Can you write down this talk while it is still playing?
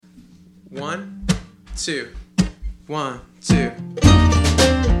1, 2, 1, 2.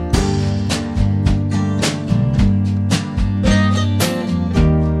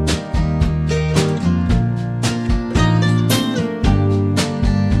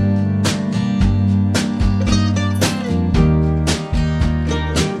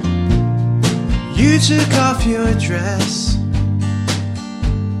 You took off your dress,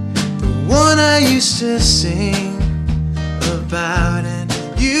 the one I used to sing about, and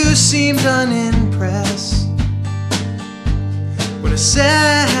you seemed unimpressed when I said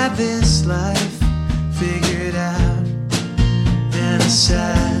I had this life figured out. And I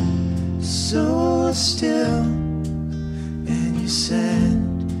sat so still, and you said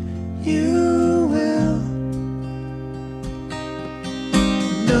you will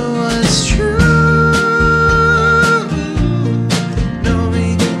know what's true.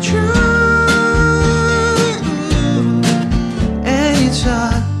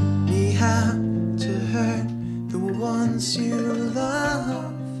 Taught me how to hurt the ones you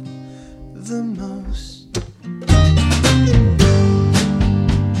love the most.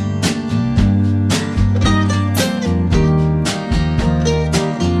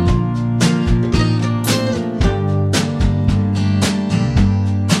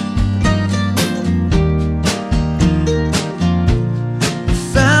 I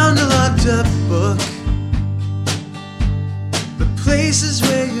found a locked up book, places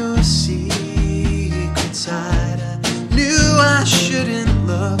where your secrets hide. I knew I shouldn't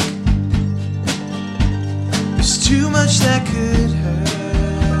look. There's too much that could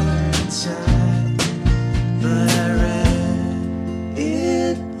hurt inside, but I read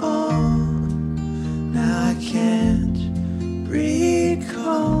it all. Now I can't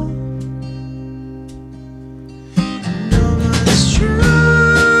recall. No one's true.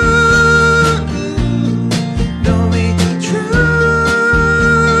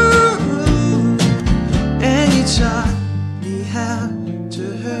 Taught me how to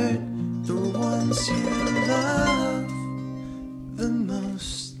hurt the ones you love the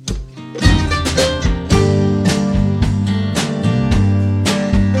most.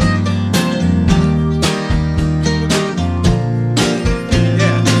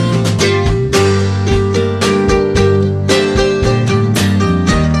 Yeah.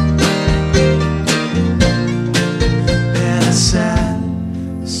 And I sat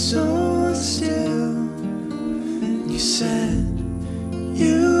so still. You said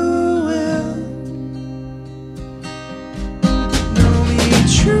you will know me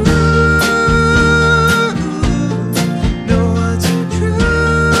true, know what's true,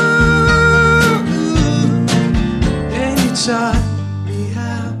 and you taught me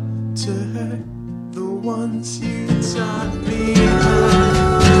how to hurt the ones you taught me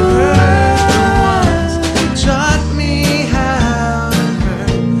how to hurt the ones you taught me how to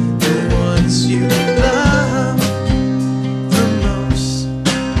hurt the ones you love.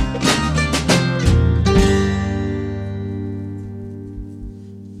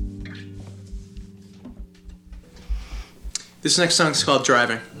 This next song is called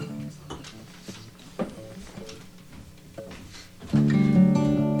Driving.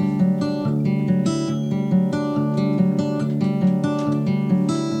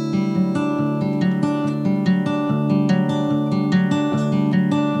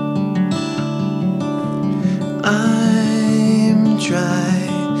 I'm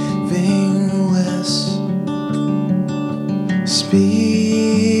driving west,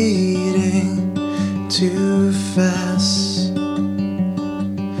 speeding too fast.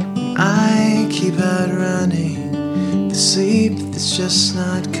 I keep outrunning the sleep that's just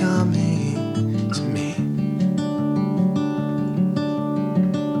not coming to me.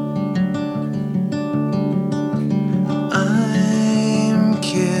 I'm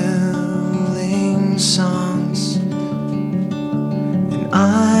killing songs, and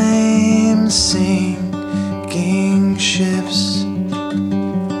I'm sinking ships,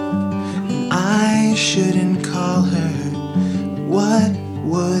 and I shouldn't call her. What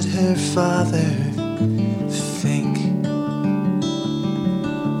would her father think?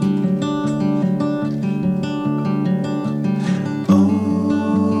 Oh,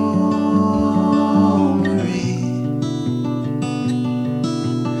 Marie,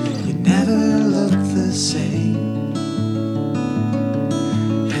 you never look the same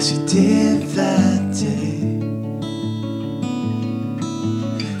as you did that day.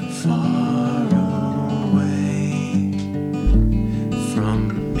 Far away from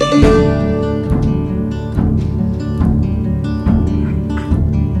me.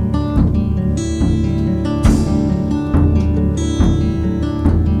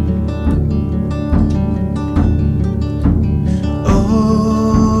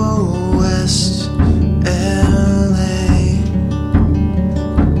 Oh,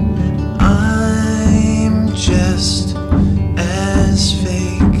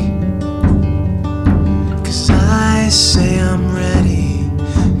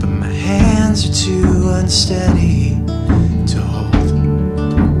 steady to hold.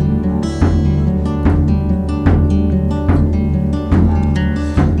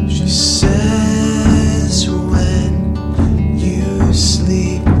 She says when you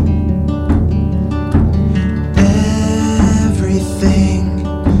sleep, everything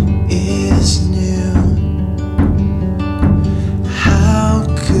is new. How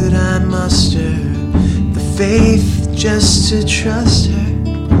could I muster the faith just to trust her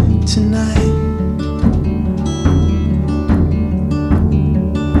tonight?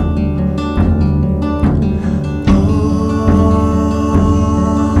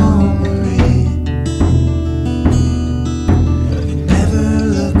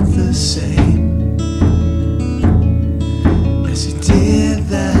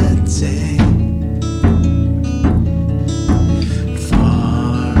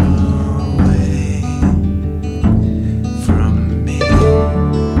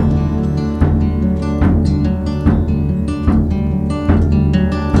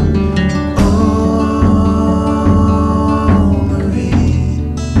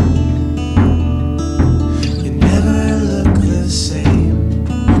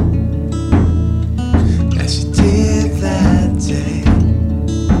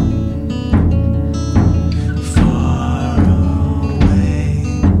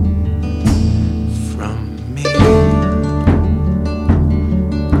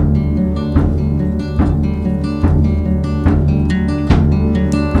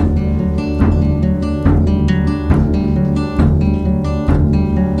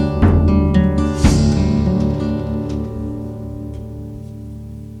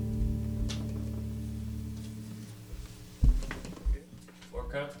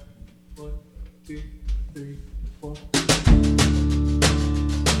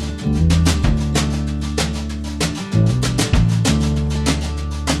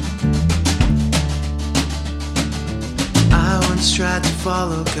 Tried to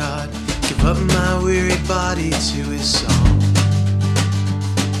follow God, give up my weary body to his song.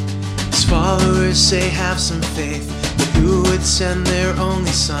 His followers say have some faith, but who would send their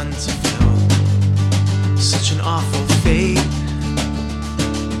only son to fill such an awful fate?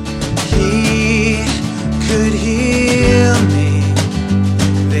 He could heal me,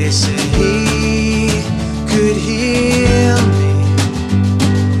 they say he could heal me.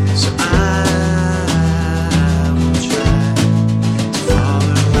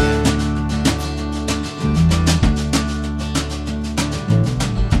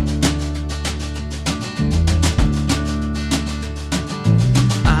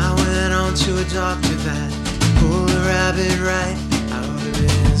 Doctor that pulled a rabbit right out of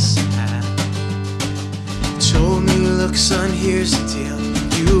his hat. Told me, look son, here's the deal.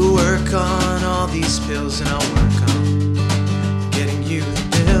 You work on all these pills and I'll work on getting you the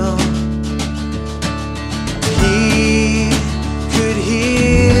bill. He could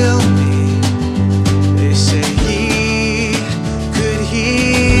heal me, they say he could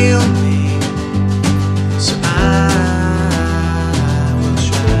heal me. So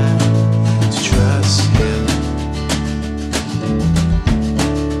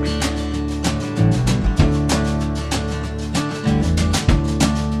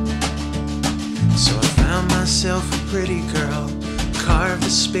myself a pretty girl, carved a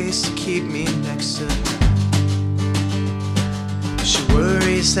space to keep me next to her. She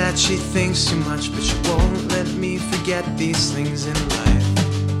worries that she thinks too much, but she won't let me forget these things in life.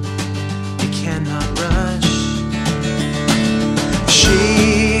 You cannot rush.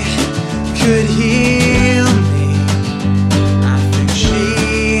 She could heal me. I think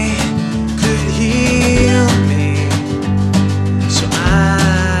she could heal me. So I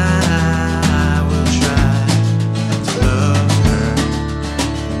will try to love her.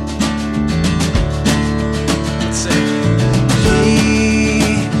 Let's say he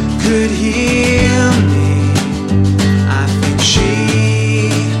could heal me. I think she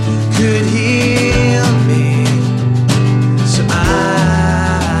could heal me. So I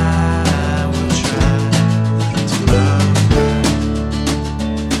will try to love her.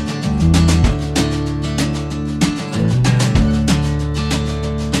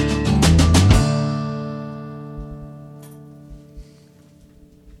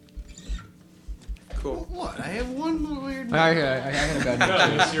 Cool. What? I have one little weird. I had a bad note.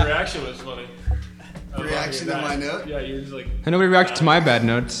 No, just your reaction was funny. Reaction to my note? Yeah, you're just like. And nobody reacted to my bad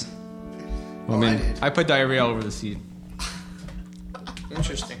notes. Well, Oh, I I mean, did. I put diarrhea all over the seat.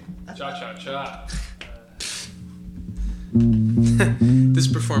 Interesting. Cha cha cha. This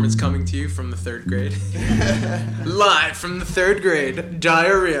performance coming to you from the 3rd grade. Live from the 3rd grade.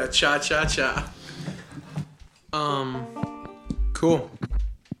 Diarrhea. Cha cha cha. Cool.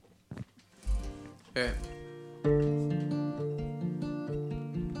 Okay.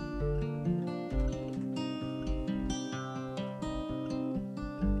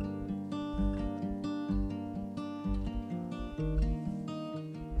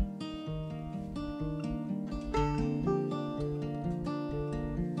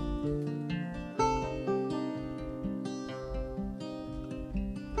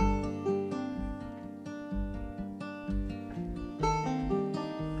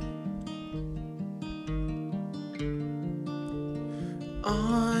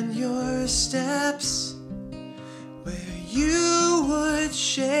 On your steps where you would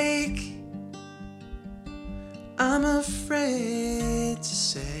shake, I'm afraid to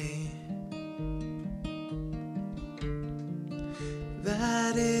say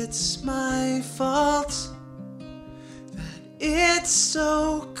that it's my fault that it's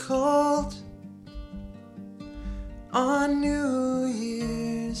so cold on New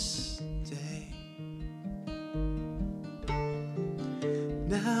Year's Day.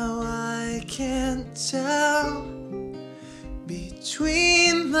 Now I can't tell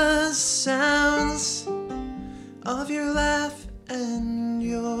between the sounds of your laugh and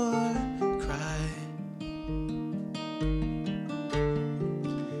your cry,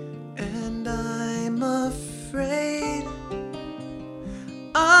 and I'm afraid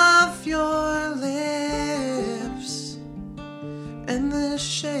of your lips and the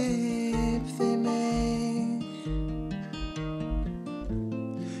shape they make.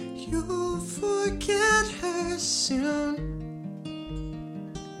 You'll forget her soon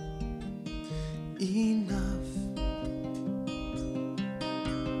enough.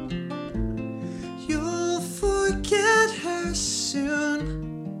 You'll forget her soon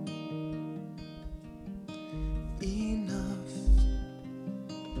enough.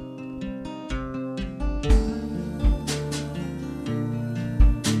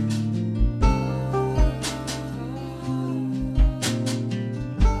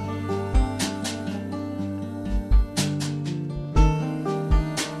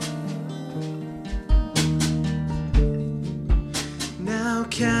 Now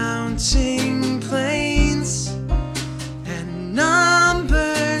counting planes and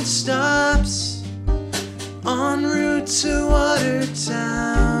numbered stops en route to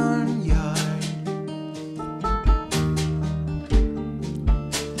Watertown Yard,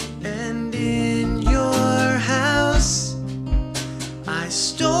 and in your house I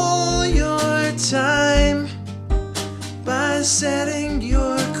stole your time by setting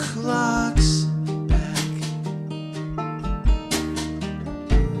your clocks back.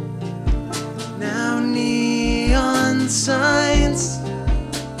 Now neon signs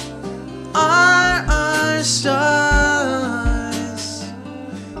are our stars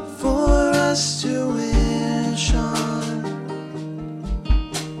for us to wish on.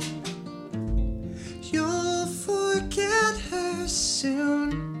 You'll forget her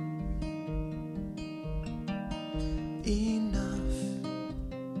soon enough.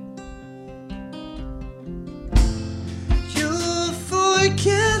 You'll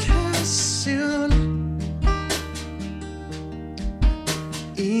forget her soon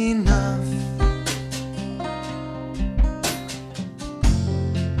enough.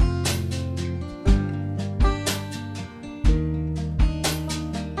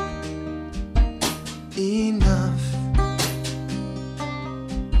 Enough.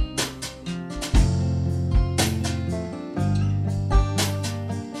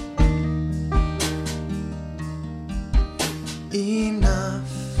 Enough.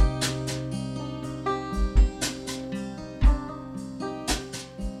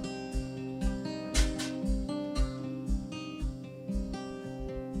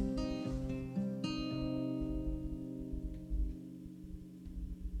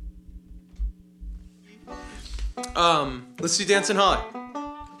 Let's do Dance and Holler.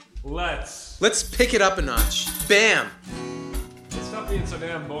 Let's pick it up a notch. Bam. Stop being so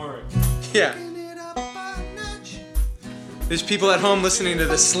damn boring. Yeah. There's people at home listening to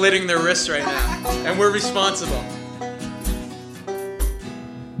this slitting their wrists right now, and we're responsible.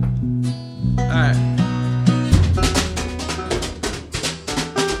 Alright.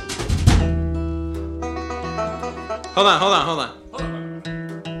 Hold on. Hold on.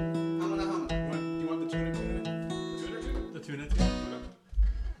 I'm gonna hum it. What? You want the tuna tune? The tuna tune?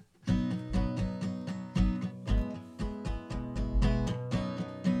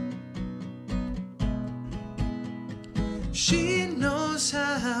 She knows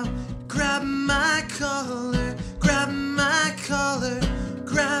how to grab my collar, grab my collar,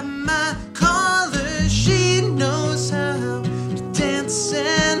 grab my collar. She knows how to dance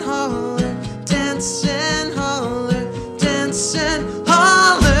and holler, dance and holler, dance and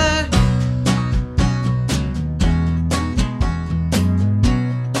holler.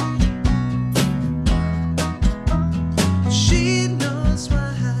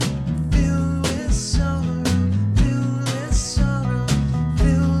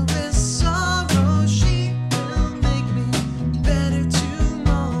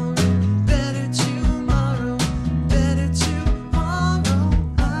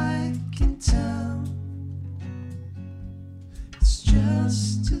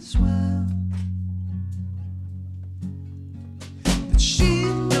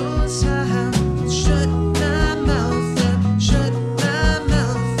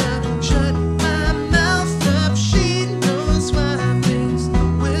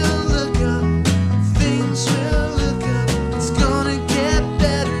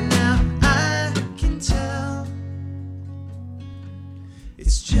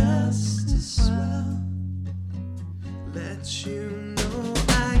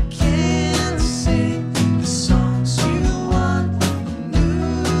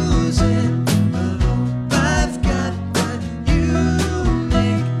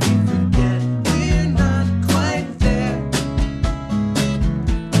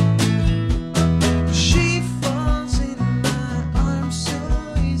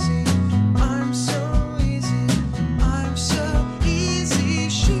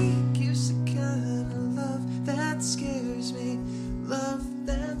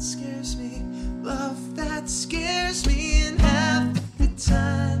 that scares me, love that scares me, and half the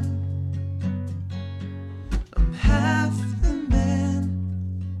time I'm half the man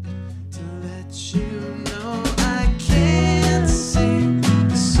to let you know I can't sing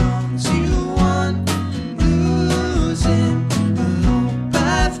the songs you want. I'm losing the hope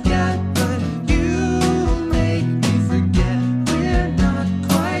I've got, but you make me forget we're not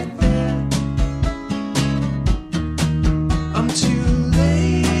quite there. I'm too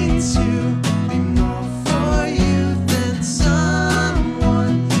late to be more for you than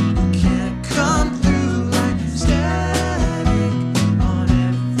someone who can't come through like static on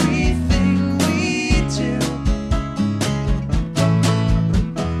everything we do.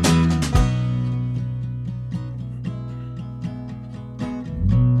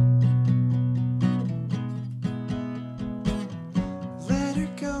 Let her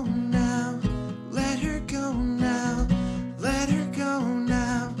go now, let her go now, let her go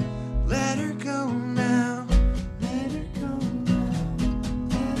now, let her go now, let her go now,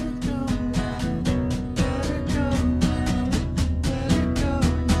 let her go now, let her go now, let her go now,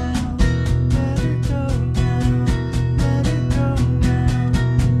 let her go now, let her go now, let her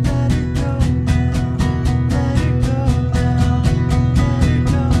go now, let her go now, let her go now, let her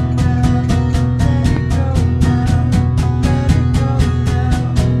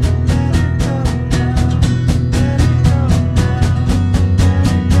go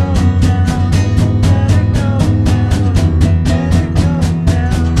now, let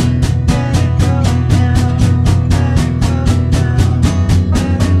her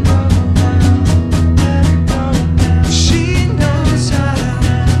go She knows how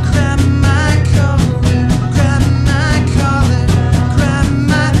to grab my collar, grab my collar, grab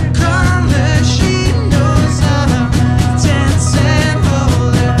my collar. She knows how to dance and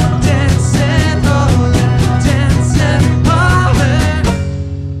hold her, dance and hold her, dance and hold her.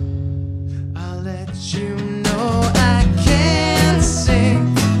 I'll let you know I can't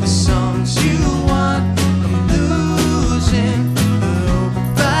sing the songs you want. I'm losing the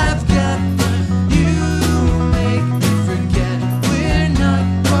hope I've got, but you make me forget we're not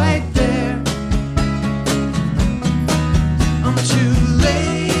quite there. I'm too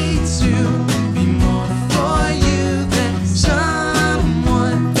late to be more for you than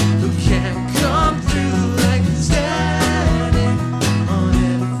someone who can't come through like static on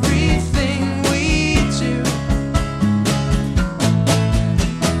everything we do.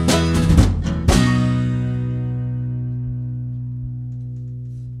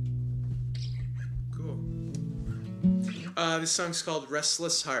 Cool. This song's called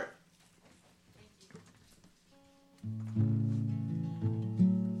Restless Heart.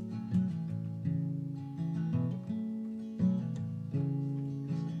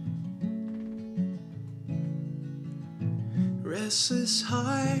 Restless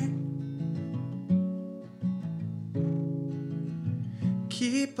heart,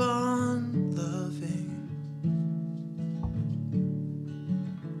 keep on loving.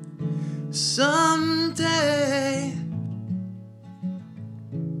 Someday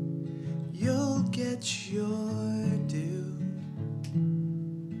you'll get your due.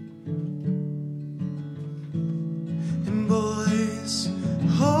 And boys,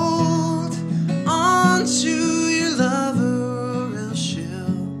 hold on to your lover, or else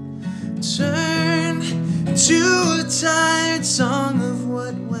she'll turn to a tired song of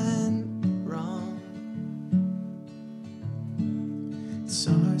what went wrong. It's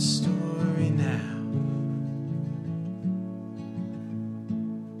our story now.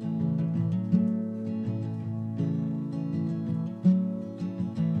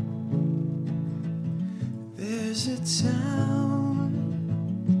 There's a town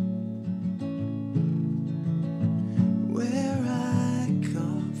where I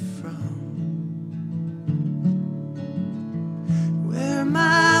come from, where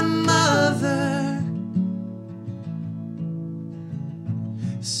my mother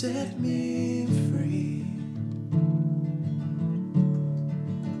set me free,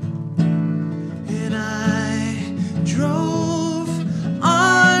 and I drove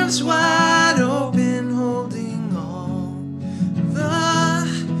arms wide open, holding all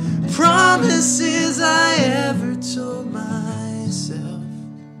the promises I ever told myself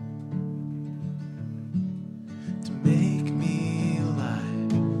to make me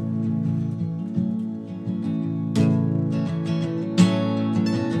alive.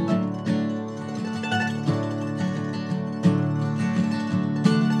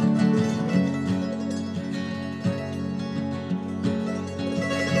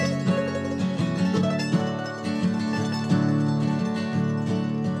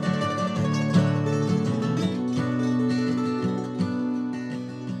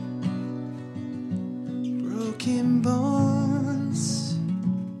 broken bones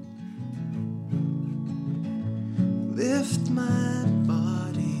lift my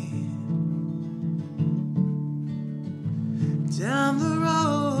body down the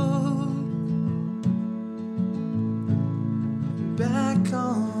road, back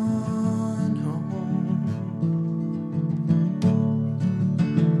on home,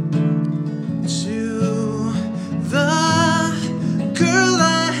 to the girl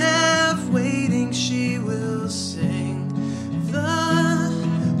I have waiting. She will sing the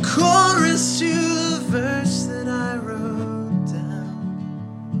chorus to the verse that I wrote down.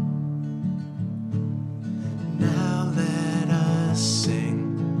 Now let us sing.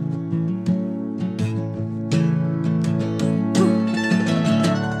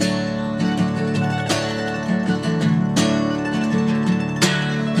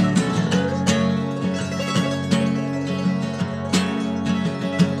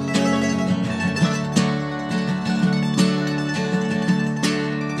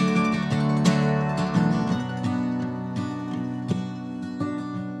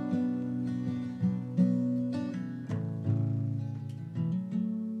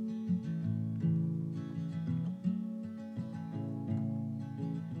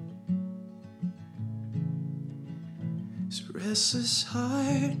 This restless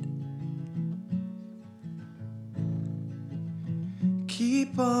heart,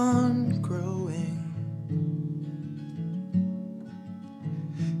 keep on growing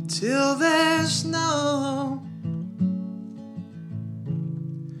till there's no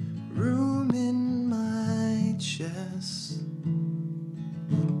room in my chest.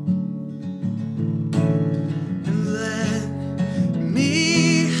 And let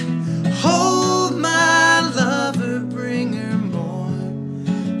me hold my lover, bring her more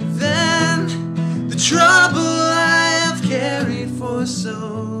than the trouble I have carried for so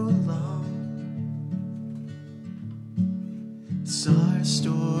long. It's our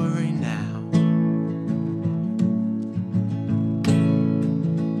story now.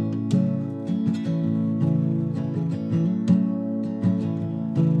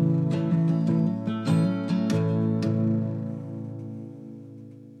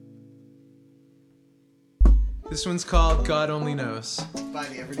 This one's called God Only Knows. By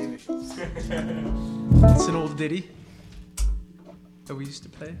the Everyday Missions. It's an old ditty that we used to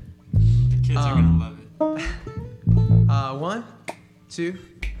play. The kids are gonna love it. 1, 2,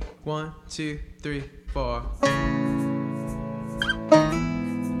 1, 2, 3, 4.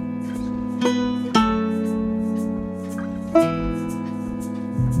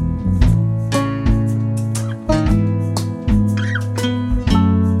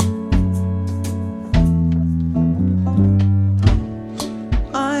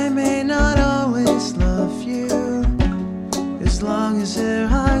 I may not always love you, as long as there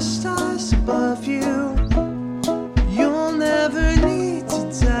are stars above you. You'll never need to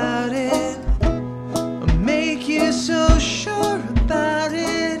doubt it, or make you so sure about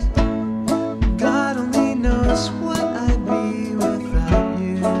it. God only knows what I'd be without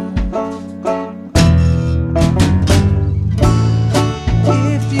you.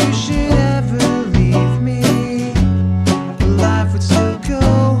 If you should ever leave me, life would still go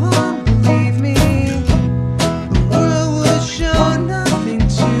on, believe me. The world would show nothing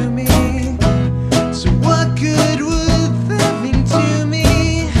to me. So what good would living do me?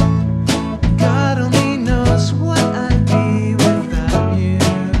 God only knows what I'd be without you.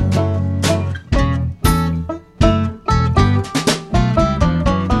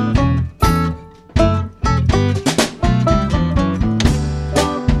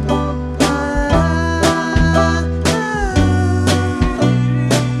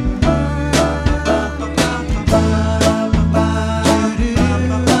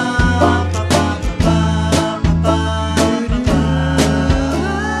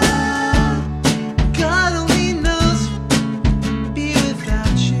 God only knows be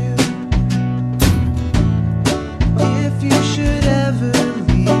without you. If you should ever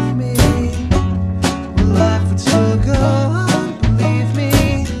leave me, life would still go on, believe me.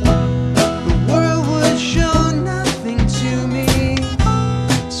 The world would show nothing to me.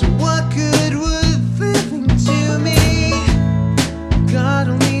 So what good would living do me? God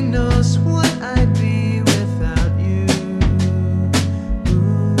only knows what I'd be without you.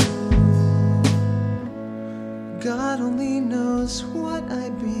 God only knows what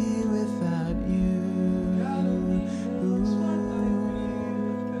I'd be without you.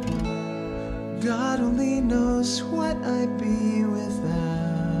 God only knows what I'd be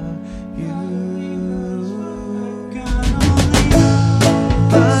without you.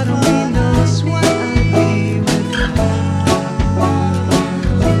 God only knows what I'd be without you.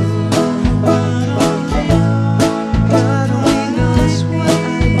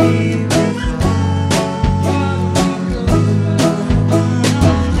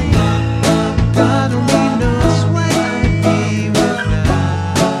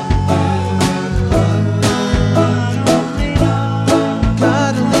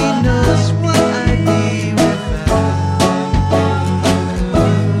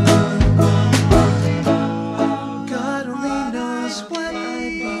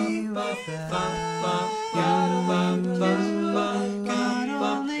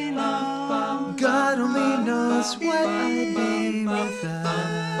 knows what I'd be without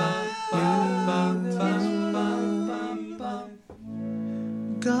you.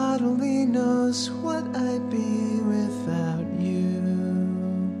 God only knows what I'd be